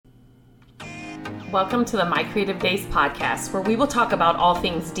Welcome to the My Creative Days podcast, where we will talk about all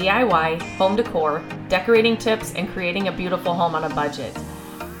things DIY, home decor, decorating tips, and creating a beautiful home on a budget.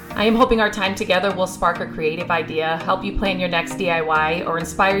 I am hoping our time together will spark a creative idea, help you plan your next DIY, or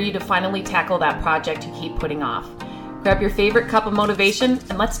inspire you to finally tackle that project you keep putting off. Grab your favorite cup of motivation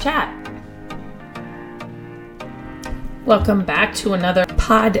and let's chat. Welcome back to another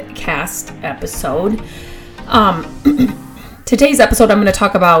podcast episode. Today's episode, I'm going to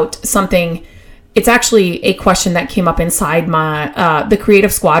talk about something. It's actually a question that came up inside my the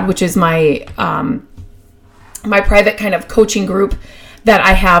Creative Squad, which is my my private kind of coaching group that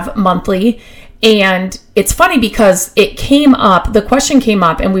I have monthly. And it's funny because it came up, the question came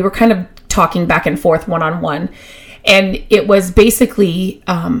up, and we were kind of talking back and forth one-on-one. And it was basically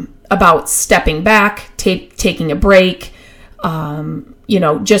about stepping back, taking a break,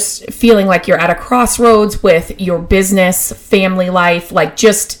 just feeling like you're at a crossroads with your business, family life, like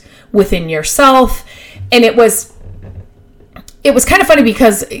just within yourself. And it was kind of funny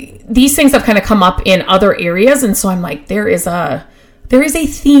because these things have kind of come up in other areas. And so I'm like, there is a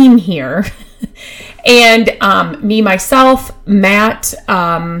theme here. And me, myself, Matt,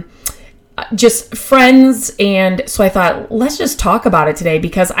 just friends. And so I thought, let's just talk about it today,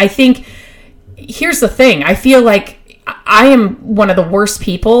 because I think, here's the thing. I feel like I am one of the worst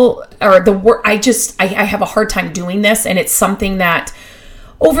people, or I have a hard time doing this. And it's something that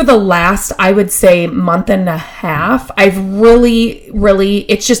over the last, I would say, month and a half, I've really,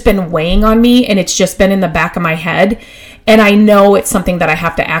 it's just been weighing on me, and it's just been in the back of my head. And I know it's something that I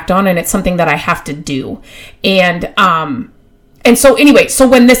have to act on, and it's something that I have to do. And so anyway, so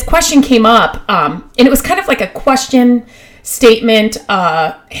when this question came up, and it was kind of like a question statement,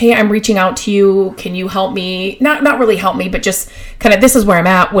 hey, I'm reaching out to you. Can you help me? Not really help me, but just kind of, this is where I'm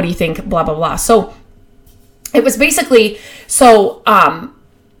at. What do you think? Blah, blah, blah. So it was basically,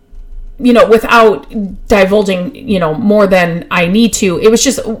 without divulging, more than I need to, it was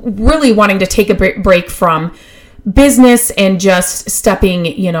just really wanting to take a break from business and just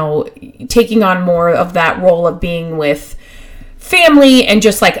taking on more of that role of being with family, and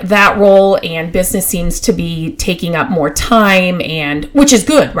just like that role, and business seems to be taking up more time, and which is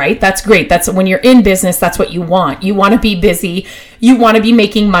good, right? That's great. That's when you're in business, that's what you want. You want to be busy. You want to be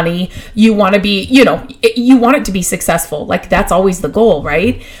making money. You want to be, you want it to be successful. Like, that's always the goal,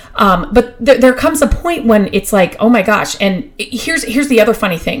 right? But there comes a point when it's like, oh my gosh. And here's the other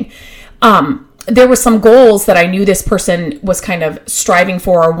funny thing. There were some goals that I knew this person was kind of striving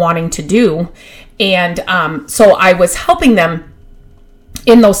for or wanting to do. And so I was helping them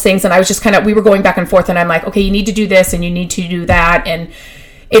in those things. And I was just we were going back and forth, and I'm like, okay, you need to do this and you need to do that. And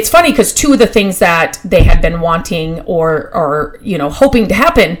it's funny because two of the things that they had been wanting or hoping to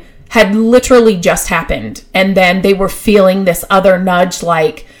happen had literally just happened. And then they were feeling this other nudge,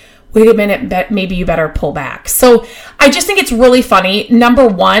 like, wait a minute, maybe you better pull back. So I just think it's really funny. Number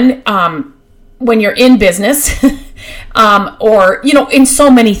one, when you're in business, or, in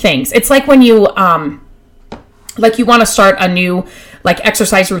so many things, it's like when you, you want to start a new,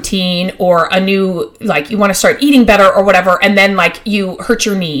 exercise routine, or a new, you want to start eating better or whatever. And then you hurt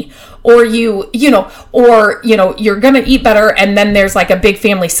your knee, or you're going to eat better. And then there's a big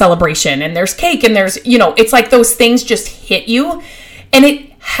family celebration, and there's cake, and there's, it's like those things just hit you. And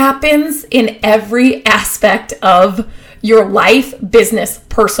it happens in every aspect of your life, business,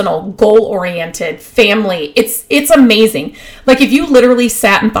 personal, goal-oriented, family. It's amazing. If you literally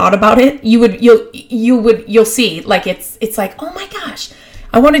sat and thought about it, you'll see, it's like, oh my gosh,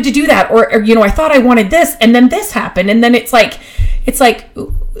 I wanted to do that. Or I thought I wanted this, and then this happened. And then it's like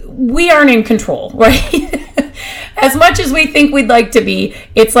we aren't in control, right? As much as we think we'd like to be,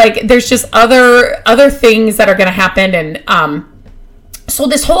 it's like, there's just other things that are going to happen. And, so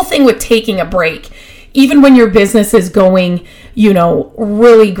this whole thing with taking a break, even when your business is going,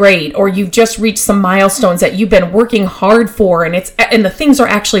 really great, or you've just reached some milestones that you've been working hard for, and the things are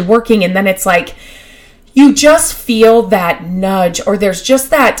actually working, and then it's like, you just feel that nudge, or there's just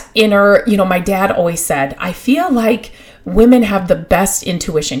that inner, my dad always said, I feel like women have the best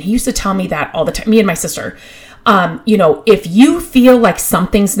intuition. He used to tell me that all the time, me and my sister. If you feel like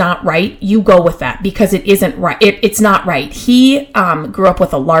something's not right, you go with that, because it isn't right. It's not right. He grew up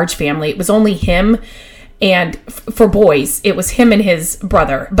with a large family. It was only him, and for boys, it was him and his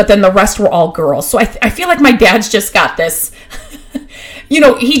brother, but then the rest were all girls. So I feel like my dad's just got this,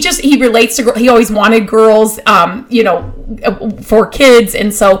 he relates to girls. He always wanted girls, for kids.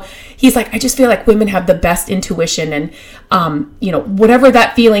 And so he's like, I just feel like women have the best intuition, and, whatever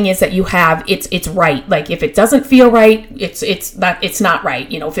that feeling is that you have, it's right. If it doesn't feel right, it's not right.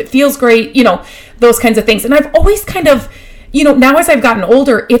 If it feels great, those kinds of things. And I've always kind of now as I've gotten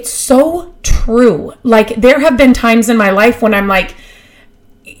older, it's so true. Like, there have been times in my life when I'm like,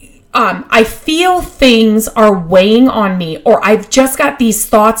 I feel things are weighing on me, or I've just got these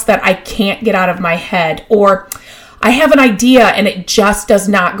thoughts that I can't get out of my head, or I have an idea and it just does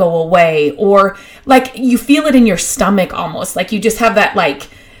not go away, or like you feel it in your stomach almost, like you just have that, like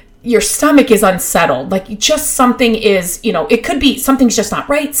your stomach is unsettled, like just something is, it could be something's just not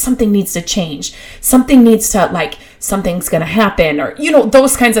right, something needs to change, something needs to, like, something's going to happen, or,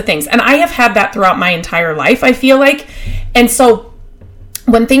 those kinds of things. And I have had that throughout my entire life, I feel like. And so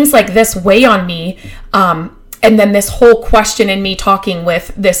when things like this weigh on me, and then this whole question in me talking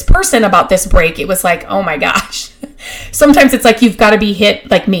with this person about this break, it was like, oh my gosh. Sometimes it's like you've got to be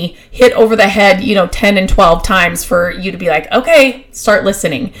hit over the head, 10 and 12 times for you to be like, okay, start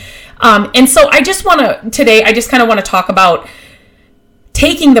listening. And so I just kind of want to talk about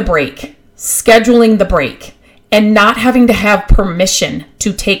taking the break, scheduling the break, and not having to have permission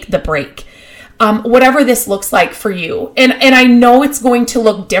to take the break. Whatever this looks like for you. And I know it's going to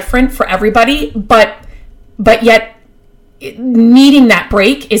look different for everybody, but yet needing that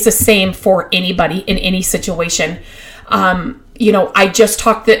break is the same for anybody in any situation. I just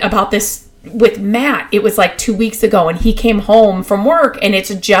talked about this with Matt. It was like 2 weeks ago, and he came home from work, and it's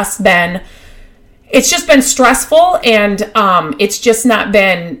just been stressful, and it's just not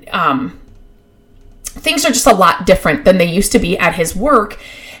been, things are just a lot different than they used to be at his work.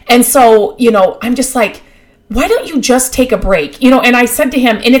 And so, I'm just like, why don't you just take a break? And I said to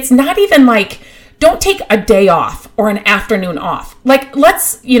him, and it's not even like, don't take a day off or an afternoon off. Like,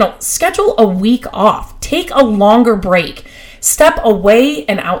 let's, schedule a week off. Take a longer break. Step away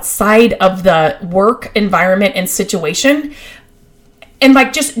and outside of the work environment and situation. And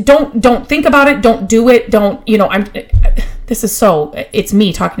like, just don't think about it. Don't do it. It's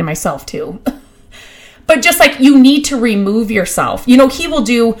me talking to myself too. But just like, you need to remove yourself. He will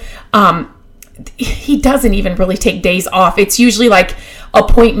do, he doesn't even really take days off. It's usually like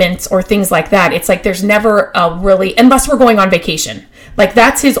appointments or things like that. It's like, there's never unless we're going on vacation. Like,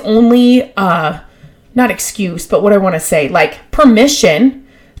 that's his only, not excuse, but what I want to say, like, permission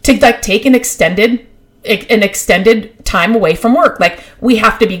to like take an extended time away from work. Like, we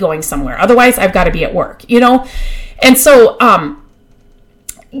have to be going somewhere. Otherwise, I've got to be at work, And so,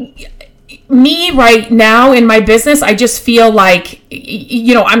 me right now in my business, I just feel like,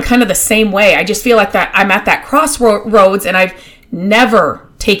 I'm kind of the same way. I just feel like that I'm at that crossroads, and I've never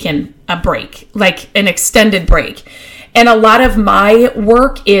taken a break, like an extended break. And a lot of my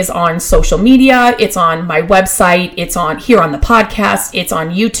work is on social media. It's on my website. It's on here on the podcast. It's on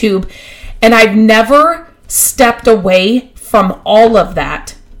YouTube. And I've never stepped away from all of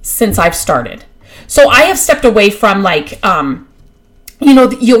that since I've started. So I have stepped away from like,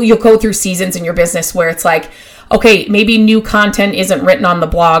 you'll go through seasons in your business where it's like, okay, maybe new content isn't written on the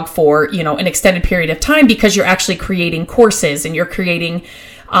blog for, an extended period of time because you're actually creating courses and you're creating,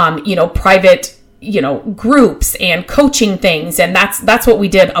 private, groups and coaching things. And that's what we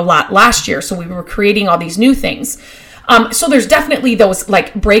did a lot last year. So we were creating all these new things. So there's definitely those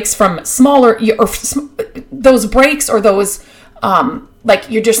like breaks from smaller, or those breaks, or those, like,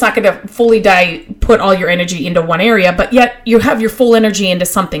 you're just not going to fully put all your energy into one area, but yet you have your full energy into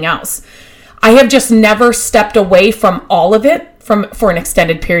something else. I have just never stepped away from all of it for an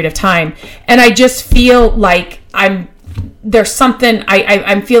extended period of time. And I just feel like there's something,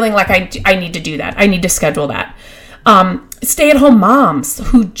 I'm feeling like I need to do that. I need to schedule that. Stay-at-home moms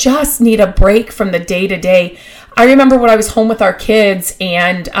who just need a break from the day-to-day. I remember when I was home with our kids,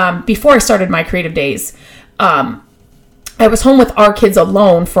 and before I started my creative days, I was home with our kids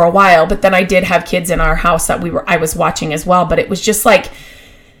alone for a while, but then I did have kids in our house that I was watching as well. But it was just like,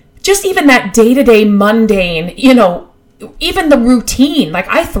 just even that day-to-day mundane, even the routine. Like,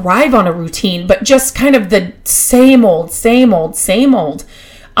 I thrive on a routine, but just kind of the same old.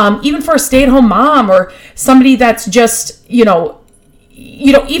 Even for a stay-at-home mom or somebody that's just,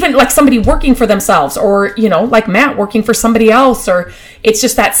 even like somebody working for themselves, or, like Matt working for somebody else, or it's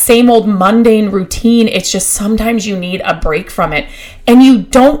just that same old mundane routine. It's just sometimes you need a break from it, and you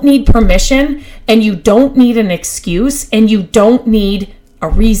don't need permission, and you don't need an excuse, and you don't need a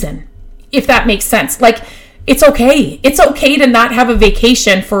reason, if that makes sense. Like, it's okay. It's okay to not have a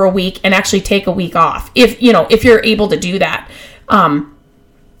vacation for a week and actually take a week off if you're able to do that.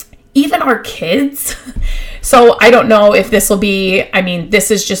 Even our kids. So I don't know if this will be,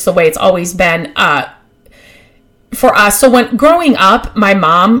 this is just the way it's always been for us. So when growing up, my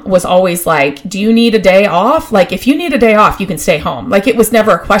mom was always like, do you need a day off? Like, if you need a day off, you can stay home. Like, it was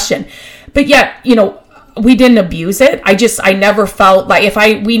never a question. But yet, we didn't abuse it. I never felt like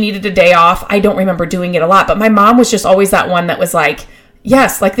we needed a day off. I don't remember doing it a lot, but my mom was just always that one that was like,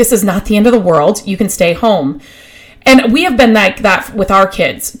 yes, like this is not the end of the world. You can stay home. And we have been like that with our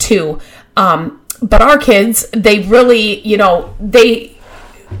kids too. But our kids, they really, if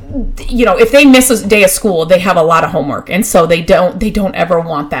they miss a day of school, they have a lot of homework. And so they don't ever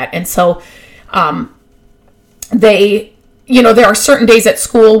want that. And so, there are certain days at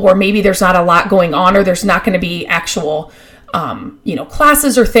school where maybe there's not a lot going on, or there's not going to be actual,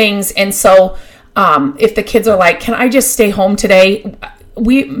 classes or things. And so, if the kids are like, can I just stay home today?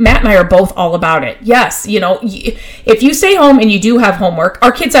 Matt and I are both all about it. Yes. If you stay home and you do have homework,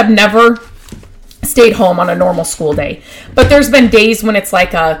 our kids have never stayed home on a normal school day, but there's been days when it's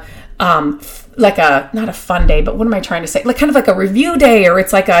like not a fun day, but what am I trying to say? Like kind of like a review day, or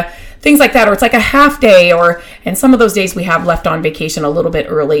it's like things like that, or it's like a half day, and some of those days we have left on vacation a little bit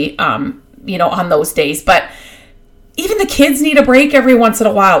early, on those days. But even the kids need a break every once in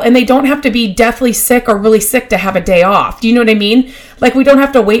a while, and they don't have to be deathly sick or really sick to have a day off. Do you know what I mean? Like we don't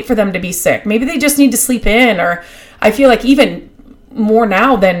have to wait for them to be sick. Maybe they just need to sleep in, or I feel like even more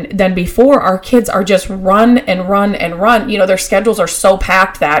now than before, our kids are just run and run and run. Their schedules are so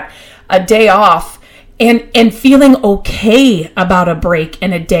packed that a day off and feeling okay about a break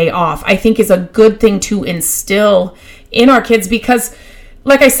and a day off, I think is a good thing to instill in our kids, because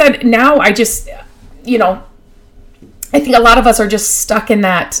like I said, now I just, I think a lot of us are just stuck in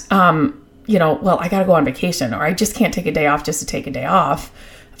that, well, I got to go on vacation, or I just can't take a day off just to take a day off.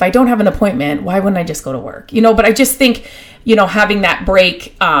 If I don't have an appointment, why wouldn't I just go to work? But I just think, having that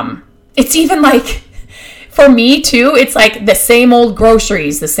break, it's even like, for me too, it's like the same old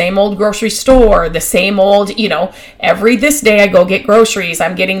groceries, the same old grocery store, the same old, every this day I go get groceries,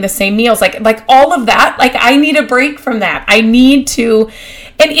 I'm getting the same meals, like all of that. Like I need a break from that. I need to,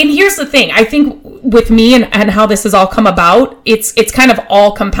 and here's the thing, I think with me and how this has all come about, it's kind of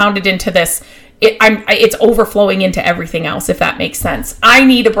all compounded into this. It's overflowing into everything else, if that makes sense. I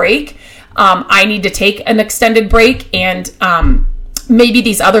need a break. I need to take an extended break, and maybe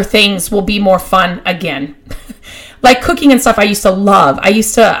these other things will be more fun again. Like cooking and stuff I used to love. I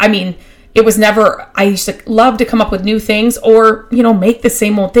used to love to come up with new things, or, make the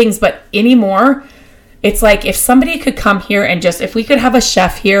same old things. But anymore, it's like if somebody could come here and if we could have a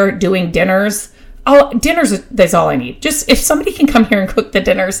chef here doing dinners, that's all I need. Just if somebody can come here and cook the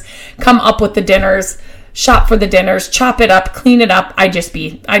dinners, come up with the dinners, shop for the dinners, chop it up, clean it up,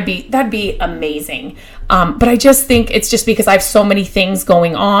 that'd be amazing. But I just think it's just because I have so many things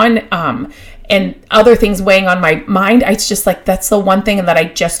going on, and other things weighing on my mind. It's just like, that's the one thing that I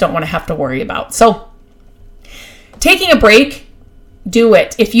just don't want to have to worry about. So taking a break, do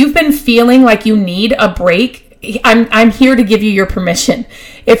it. If you've been feeling like you need a break, I'm here to give you your permission.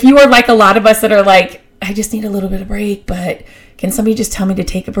 If you are like a lot of us that are like, I just need a little bit of break, but can somebody just tell me to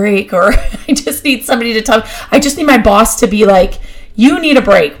take a break? Or I just need somebody to I just need my boss to be like, you need a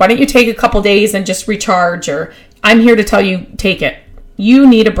break. Why don't you take a couple days and just recharge? Or I'm here to tell you, take it. You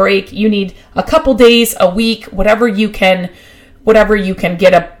need a break. You need a couple days, a week, whatever you can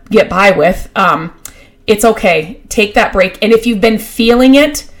get by with. It's okay. Take that break. And if you've been feeling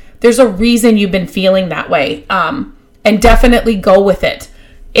it, there's a reason you've been feeling that way. And definitely go with it.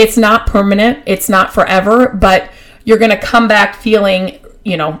 It's not permanent. It's not forever, but you're going to come back feeling,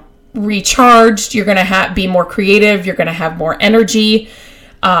 recharged. You're going to be more creative. You're going to have more energy.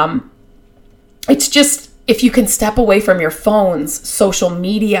 It's just, if you can step away from your phones, social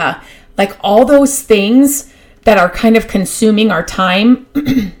media, like all those things that are kind of consuming our time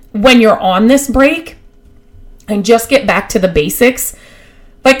when you're on this break, and just get back to the basics.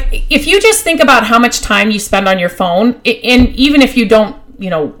 Like if you just think about how much time you spend on your phone, and even if you don't,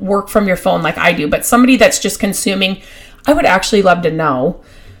 work from your phone like I do, but somebody that's just consuming, I would actually love to know.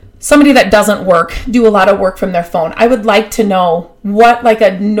 Somebody that doesn't do a lot of work from their phone, I would like to know what like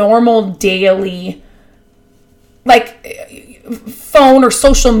a normal daily, like phone or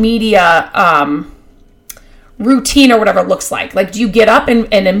social media routine or whatever it looks like. Like, do you get up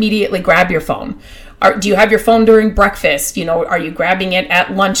and immediately grab your phone? Do you have your phone during breakfast? Are you grabbing it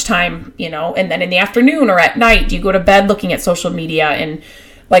at lunchtime, and then in the afternoon or at night? Do you go to bed looking at social media? And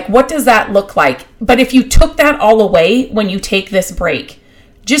like, what does that look like? But if you took that all away when you take this break,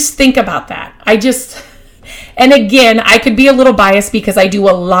 just think about that. And again, I could be a little biased because I do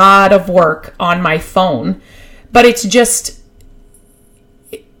a lot of work on my phone, but it's just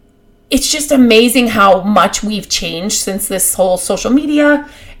amazing how much we've changed since this whole social media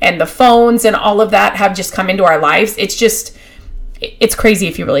and the phones and all of that have just come into our lives. It's crazy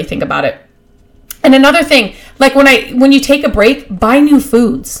if you really think about it. And another thing, like when you take a break, buy new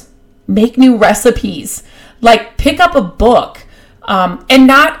foods. make new recipes, like pick up a book, and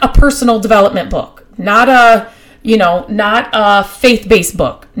not a personal development book, not a faith-based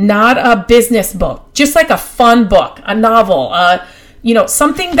book, not a business book, just like a fun book, a novel,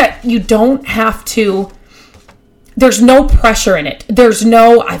 something that you don't have to, there's no pressure in it. There's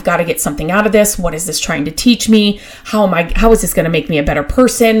no, I've got to get something out of this. What is this trying to teach me? How is this going to make me a better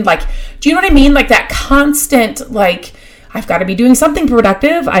person? Like, do you know what I mean? Like that constant, like, I've got to be doing something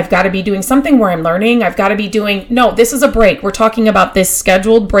productive. I've got to be doing something where I'm learning. I've got to be doing, no, this is a break. We're talking about this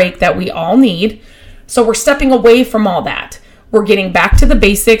scheduled break that we all need. So we're stepping away from all that. We're getting back to the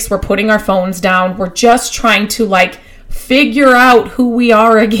basics. We're putting our phones down. We're just trying to figure out who we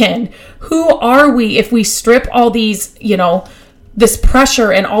are again. Who are we if we strip all these, this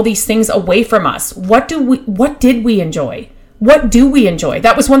pressure and all these things away from us? What did we enjoy? What do we enjoy?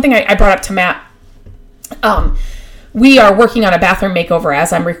 That was one thing I brought up to Matt. We are working on a bathroom makeover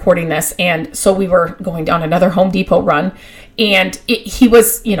as I'm recording this. And so we were going down another Home Depot run, and he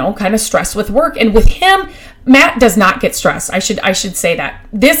was, kind of stressed with work. And with him, Matt does not get stressed. I should say that.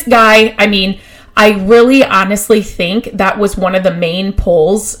 This guy, I really honestly think that was one of the main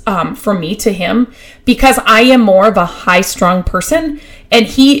pulls for me to him, because I am more of a high-strung person and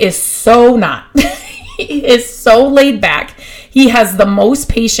he is so not. He is so laid back. He has the most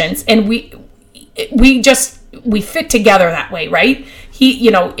patience, and we fit together that way, right?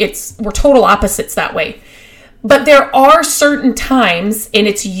 We're total opposites that way. But there are certain times, and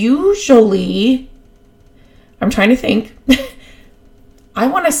it's usually, I'm trying to think, I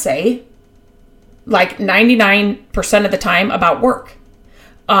want to say 99% of the time about work,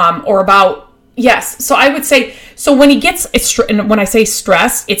 or about, yes. So I would say, so when he gets, and when I say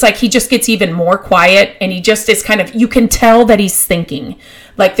stressed, it's like he just gets even more quiet, and he just is kind of, you can tell that he's thinking,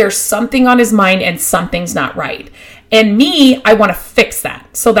 like there's something on his mind and something's not right. And me, I want to fix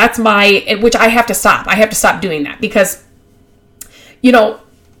that. So that's which I have to stop. I have to stop doing that, because,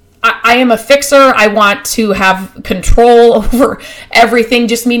 I am a fixer. I want to have control over everything,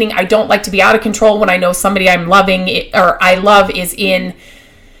 just meaning I don't like to be out of control when I know somebody I'm loving or I love is in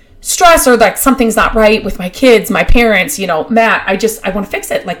stress, or like something's not right with my kids, my parents, Matt, I want to fix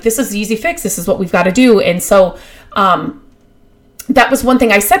it. Like, this is the easy fix. This is what we've got to do. And so, that was one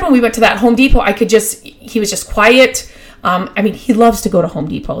thing I said when we went to that Home Depot. He was just quiet. He loves to go to Home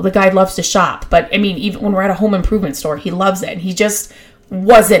Depot. The guy loves to shop, but even when we're at a home improvement store, he loves it. And he just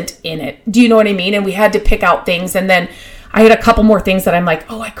wasn't in it. Do you know what I mean? And we had to pick out things. And then I had a couple more things that I'm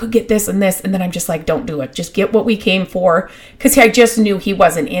like, oh, I could get this and this. And then I'm just like, don't do it. Just get what we came for. Because I just knew he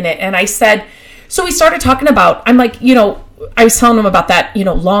wasn't in it. And I said, so we started talking about, I'm like, I was telling him about that,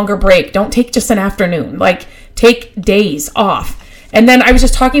 longer break. Don't take just an afternoon. Like, take days off. And then I was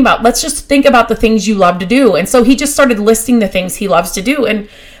just talking about, let's just think about the things you love to do. And so he just started listing the things he loves to do. And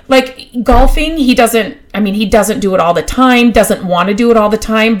like golfing, he doesn't do it all the time, doesn't want to do it all the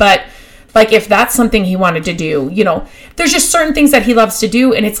time. But like, if that's something he wanted to do, there's just certain things that he loves to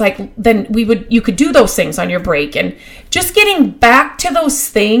do. And it's like, then you could do those things on your break. And just getting back to those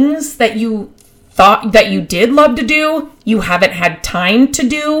things that you thought that you did love to do, you haven't had time to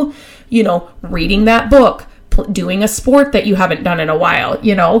do, reading that book, doing a sport that you haven't done in a while,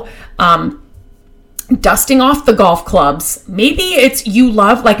 dusting off the golf clubs. Maybe it's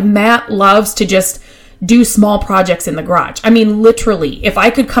like Matt loves to just do small projects in the garage. Literally, if I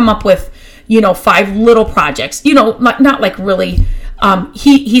could come up with, 5 little projects, not like really,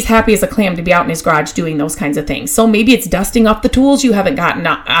 he's happy as a clam to be out in his garage doing those kinds of things. So maybe it's dusting off the tools you haven't gotten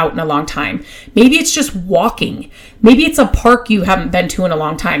out in a long time. Maybe it's just walking. Maybe it's a park you haven't been to in a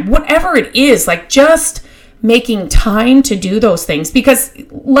long time. Whatever it is, like just making time to do those things, because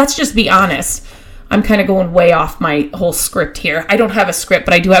let's just be honest. I'm kind of going way off my whole script here. I don't have a script,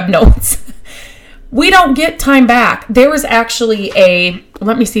 but I do have notes. We don't get time back. There was actually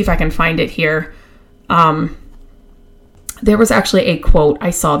let me see if I can find it here. There was actually a quote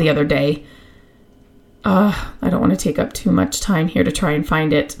I saw the other day. I don't want to take up too much time here to try and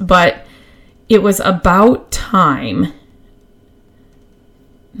find it, but it was about time.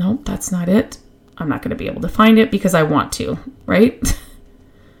 Nope, that's not it. I'm not going to be able to find it because I want to, right?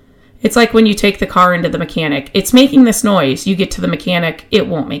 It's like when you take the car into the mechanic. It's making this noise. You get to the mechanic, it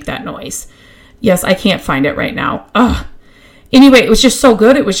won't make that noise. Yes, I can't find it right now. Anyway, it was just so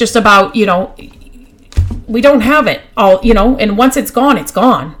good. It was just about, we don't have it all, and once it's gone, it's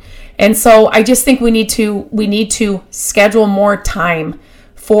gone. And so I just think we need to schedule more time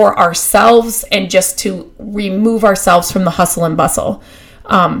for ourselves and just to remove ourselves from the hustle and bustle.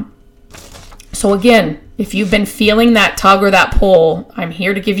 So again, if you've been feeling that tug or that pull, I'm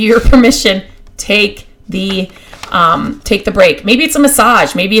here to give you your permission. Take the take the break. Maybe it's a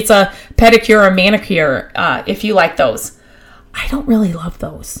massage. Maybe it's a pedicure or manicure, if you like those. I don't really love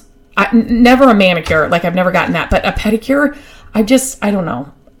those. Never a manicure. Like, I've never gotten that. But a pedicure, I don't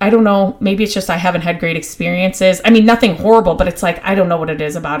know. I don't know. Maybe it's just I haven't had great experiences. I mean, nothing horrible, but it's like, I don't know what it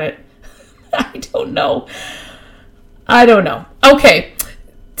is about it. I don't know. Okay.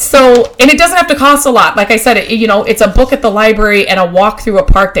 So, and it doesn't have to cost a lot. Like I said, it's a book at the library and a walk through a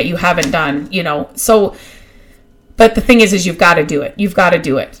park that you haven't done, So, but the thing is you've got to do it. You've got to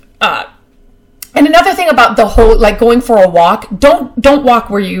do it. And another thing about the whole, like, going for a walk, don't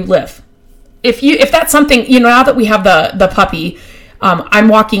walk where you live. If that's something, now that we have the puppy, I'm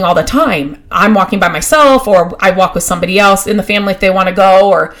walking all the time. I'm walking by myself, or I walk with somebody else in the family if they want to go,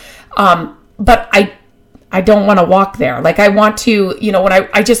 or, but I don't want to walk there. Like, I want to, when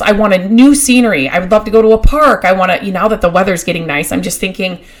I want a new scenery. I would love to go to a park. I want to, now that the weather's getting nice, I'm just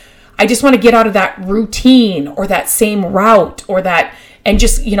thinking, I just want to get out of that routine or that same route or that, and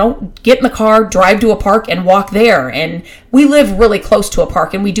just, get in the car, drive to a park and walk there. And we live really close to a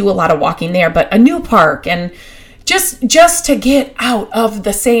park and we do a lot of walking there, but a new park, and just to get out of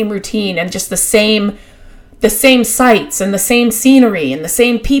the same routine and just the same sights and the same scenery and the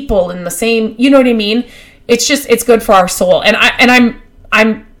same people and the same, you know what I mean? It's good for our soul. And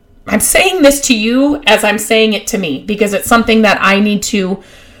I'm saying this to you as I'm saying it to me, because it's something that I need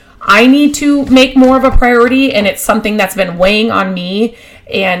to make more of a priority, and it's something that's been weighing on me.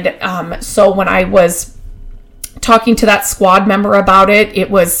 And so when I was talking to that squad member about it, it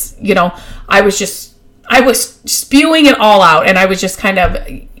was, I was spewing it all out, and I was just kind of,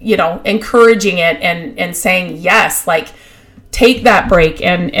 encouraging it and saying, yes, like, take that break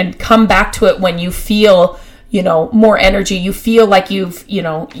and come back to it when you feel, more energy. You feel like you've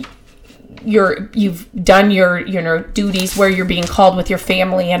done your duties where you're being called with your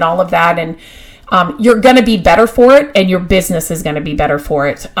family and all of that. And you're going to be better for it, and your business is going to be better for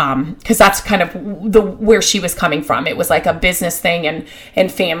it. Cause that's kind of where she was coming from. It was like a business thing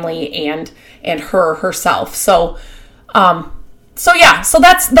and family and herself. So yeah, so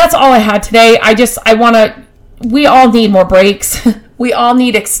that's all I had today. We all need more breaks. We all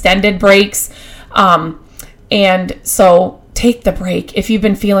need extended breaks. And so take the break. If you've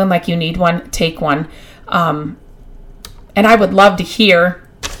been feeling like you need one, take one. And I would love to hear,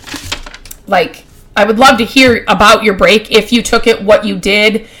 about your break. If you took it, what you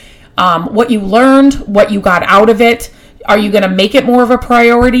did, what you learned, what you got out of it. Are you going to make it more of a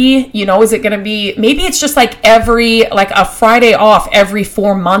priority? Is it going to be, maybe it's just like a Friday off every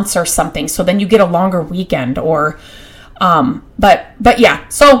 4 months or something. So then you get a longer weekend or, but yeah.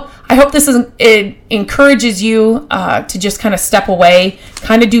 So I hope it encourages you, to just kind of step away,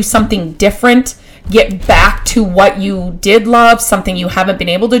 kind of do something different, get back to what you did love, something you haven't been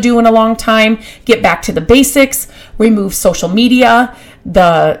able to do in a long time, get back to the basics, remove social media,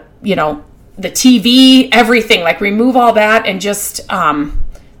 the TV, everything, like remove all that and just find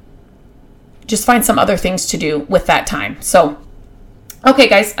some other things to do with that time. So, okay,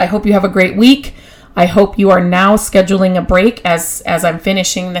 guys, I hope you have a great week. I hope you are now scheduling a break as I'm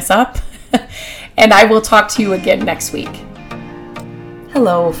finishing this up. And I will talk to you again next week.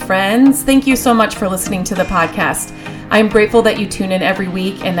 Hello, friends. Thank you so much for listening to the podcast. I am grateful that you tune in every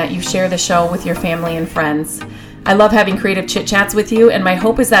week and that you share the show with your family and friends. I love having creative chit chats with you, and my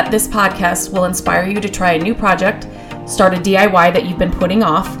hope is that this podcast will inspire you to try a new project, start a DIY that you've been putting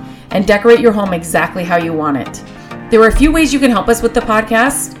off, and decorate your home exactly how you want it. There are a few ways you can help us with the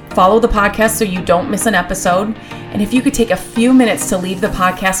podcast. Follow the podcast so you don't miss an episode. And if you could take a few minutes to leave the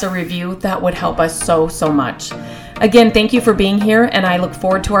podcast a review, that would help us so, so much. Again, thank you for being here, and I look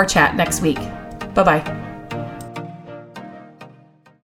forward to our chat next week. Bye-bye.